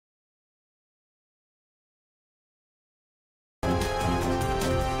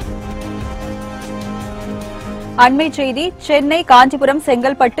அண்மை செய்தி சென்னை, காஞ்சிபுரம்,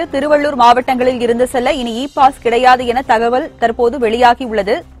 செங்கல்பட்டு, திருவள்ளூர் மாவட்டங்களில் இருந்து செல்ல இனி இ பாஸ் கிடையாது என தகவல் தற்போது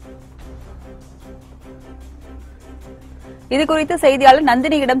வெளியாகியுள்ளது. இதுகுறித்து செய்தியாளர்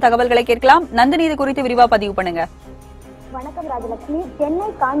நந்தினியிடம் தகவல்களை கேட்கலாம். நந்தினி, இது குறித்து விரிவா பதிவு பண்ணுங்க. வணக்கம் ராஜலட்சுமி. சென்னை,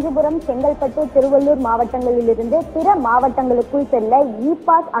 காஞ்சிபுரம், செங்கல்பட்டு, திருவள்ளூர் மாவட்டங்களிலிருந்து பிற மாவட்டங்களுக்குள் செல்ல இ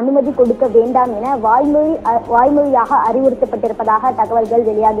பாஸ் அனுமதி கொடுக்க வேண்டாம் என வாய்மொழியாக அறிவுறுத்தப்பட்டிருப்பதாக தகவல்கள்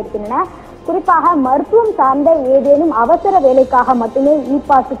வெளியாகியிருக்கின்றன. குறிப்பாக மருத்துவம் சார்ந்த ஏதேனும் அவசர வேலைக்காக மட்டுமே இ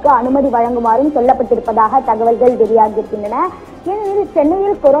பாஸுக்கு அனுமதி வழங்குமாறும் சொல்லப்பட்டிருப்பதாக தகவல்கள் வெளியாகியிருக்கின்றன. ஏனெனில்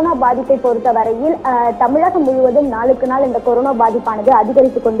சென்னையில் கொரோனா பாதிப்பை பொறுத்தவரையில் தமிழகம் முழுவதும் நாளுக்கு நாள் இந்த கொரோனா பாதிப்பானது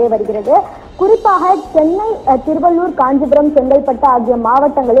அதிகரித்துக் கொண்டே வருகிறது. குறிப்பாக சென்னை, திருவள்ளூர், காஞ்சிபுரம், செங்கல்பட்டு ஆகிய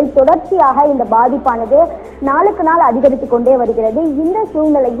மாவட்டங்களில் தொடர்ச்சியாக இந்த பாதிப்பானது நாளுக்கு நாள் அதிகரித்துக் கொண்டே வருகிறது. இந்த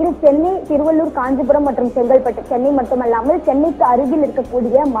சூழ்நிலையில் சென்னை, திருவள்ளூர், காஞ்சிபுரம் மற்றும் செங்கல்பட்டு, சென்னை மட்டுமல்லாமல் சென்னைக்கு அருகில்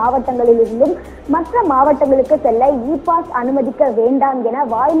இருக்கக்கூடிய மாவட்டங்களிலிருந்தும் மற்ற மாவட்டங்களுக்கு செல்ல இ பாஸ் அனுமதிக்க வேண்டாம் என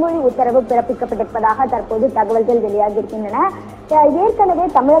வாய்மொழி உத்தரவு பிறப்பிக்கப்பட்டிருப்பதாக தற்போது தகவல்கள் வெளியாகியிருக்கின்றன. ஏற்கனவே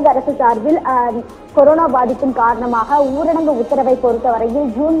தமிழக அரசு சார்பில் கொரோனா பாதிப்பின் காரணமாக ஊரடங்கு உத்தரவை பொறுத்தவரையில்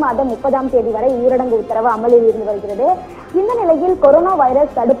ஜூன் மாதம் 30ஆம் தேதி வரை ஊரடங்கு உத்தரவு அமலில் இருந்து வருகிறது. இந்த நிலையில் கொரோனா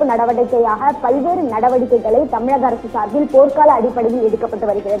வைரஸ் தடுப்பு நடவடிக்கையாக பல்வேறு நடவடிக்கைகளை தமிழக அரசு சார்பில் போர்க்கால அடிப்படையில் எடுக்கப்பட்டு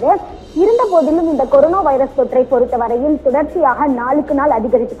வருகிறது. இருந்த போதிலும் இந்த கொரோனா வைரஸ் தொற்றை பொறுத்தவரையில் தொடர்ச்சியாக நாளுக்கு நாள்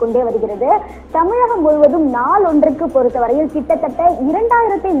அதிகரித்துக் கொண்டே வருகிறது. தமிழகம் முழுவதும் நாள் ஒன்றுக்கு பொறுத்தவரையில் கிட்டத்தட்ட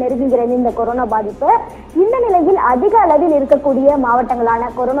 2000-ஐ நெருங்குகிறது இந்த கொரோனா பாதிப்பு. இந்த நிலையில் அதிக அளவில் இருக்கக்கூடிய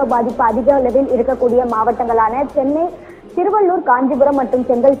மாவட்டங்களான கொரோனா பாதிப்பு அதிக அளவில் இருக்கக்கூடிய மாவட்டங்களான சென்னை, திருவள்ளூர், காஞ்சிபுரம் மற்றும்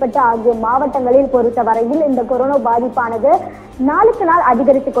செங்கல்பட்டு ஆகிய மாவட்டங்களில் பொறுத்தவரையில் இந்த கொரோனா பாதிப்பானது நாளுக்கு நாள்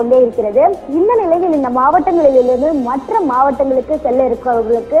அதிகரித்துக் கொண்டே இருக்கிறது. இந்த நிலையில் இந்த மாவட்டங்களிலிருந்து மற்ற மாவட்டங்களுக்கு செல்ல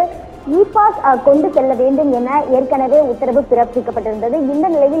இருக்கிறவர்களுக்கு இ பாஸ் கொண்டு செல்ல வேண்டும் என ஏற்கனவே உத்தரவு பிறப்பிக்கப்பட்டிருந்தது. இந்த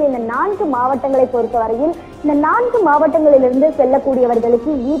நிலையில் இந்த 4 மாவட்டங்களை பொறுத்தவரையில் இந்த 4 மாவட்டங்களிலிருந்து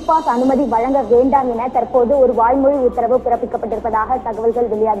செல்லக்கூடியவர்களுக்கு இ பாஸ் அனுமதி வழங்க வேண்டாம் என தற்போது ஒரு வாய்மொழி உத்தரவு பிறப்பிக்கப்பட்டிருப்பதாக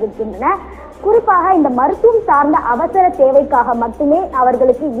தகவல்கள் வெளியாகியிருக்கின்றன. குறிப்பாக இந்த மருத்துவம் சார்ந்த அவசர தேவைக்காக மட்டுமே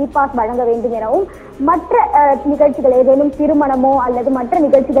அவர்களுக்கு இ பாஸ் வழங்க வேண்டும் எனவும், மற்ற நிகழ்ச்சிகள் ஏதேனும் திருமணமோ அல்லது மற்ற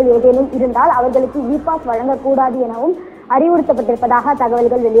நிகழ்ச்சிகள் ஏதேனும் இருந்தால் அவர்களுக்கு இ பாஸ் வழங்கக்கூடாது எனவும் அறிவுறுத்தப்பட்டிருப்பதாக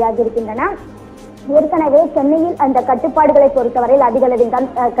தகவல்கள் வெளியாகியிருக்கின்றன. ஏற்கனவே சென்னையில் அந்த கட்டுப்பாடுகளை பொறுத்தவரையில் அதிக அளவில் தான்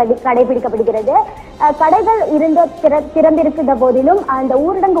கடைபிடிக்கப்படுகிறது. கடைகள் திறந்திருக்கின்ற போதிலும் அந்த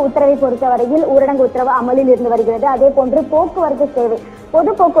ஊரடங்கு உத்தரவை பொறுத்தவரையில் ஊரடங்கு உத்தரவு அமலில் இருந்து வருகிறது. அதே போன்று போக்குவரத்து சேவை,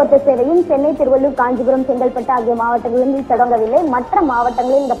 பொது போக்குவரத்து சேவையும் சென்னை, திருவள்ளூர், காஞ்சிபுரம், செங்கல்பட்டு ஆகிய மாவட்டங்களில் தொடங்கவில்லை. மற்ற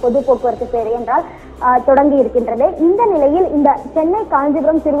மாவட்டங்களில் இந்த பொது போக்குவரத்து சேவை என்றால் தொடங்கி இருக்கின்றது. இந்த நிலையில் இந்த சென்னை,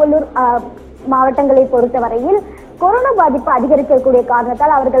 காஞ்சிபுரம், திருவள்ளூர் மாவட்டங்களை பொறுத்தவரையில் கொரோனா பாதிப்பு அதிகரிக்கக்கூடிய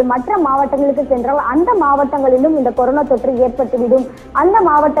காரணத்தால் அவர்கள் மற்ற மாவட்டங்களுக்கு சென்றால் அந்த மாவட்டங்களிலும் இந்த கொரோனா தொற்று ஏற்பட்டுவிடும், அந்த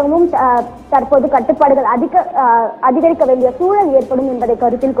மாவட்டமும் தற்போது கட்டுப்பாடுகள் அதிகரிக்க வேண்டிய சூழல் ஏற்படும் என்பதை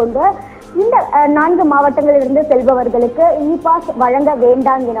கருத்தில் கொண்டு இந்த 4 மாவட்டங்களிலிருந்து செல்பவர்களுக்கு இ பாஸ் வழங்க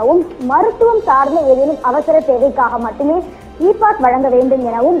வேண்டாம் எனவும், மருத்துவம் சார்ந்த ஏதேனும் அவசர தேவைக்காக மட்டுமே இ பாஸ் வழங்க வேண்டும்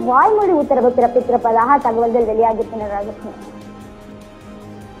எனவும் வாய்மொழி உத்தரவு பிறப்பித்திருப்பதாக தகவல்கள் வெளியாகின்றன.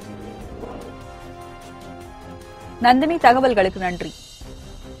 நந்தினி, தகவல்களுக்கு நன்றி.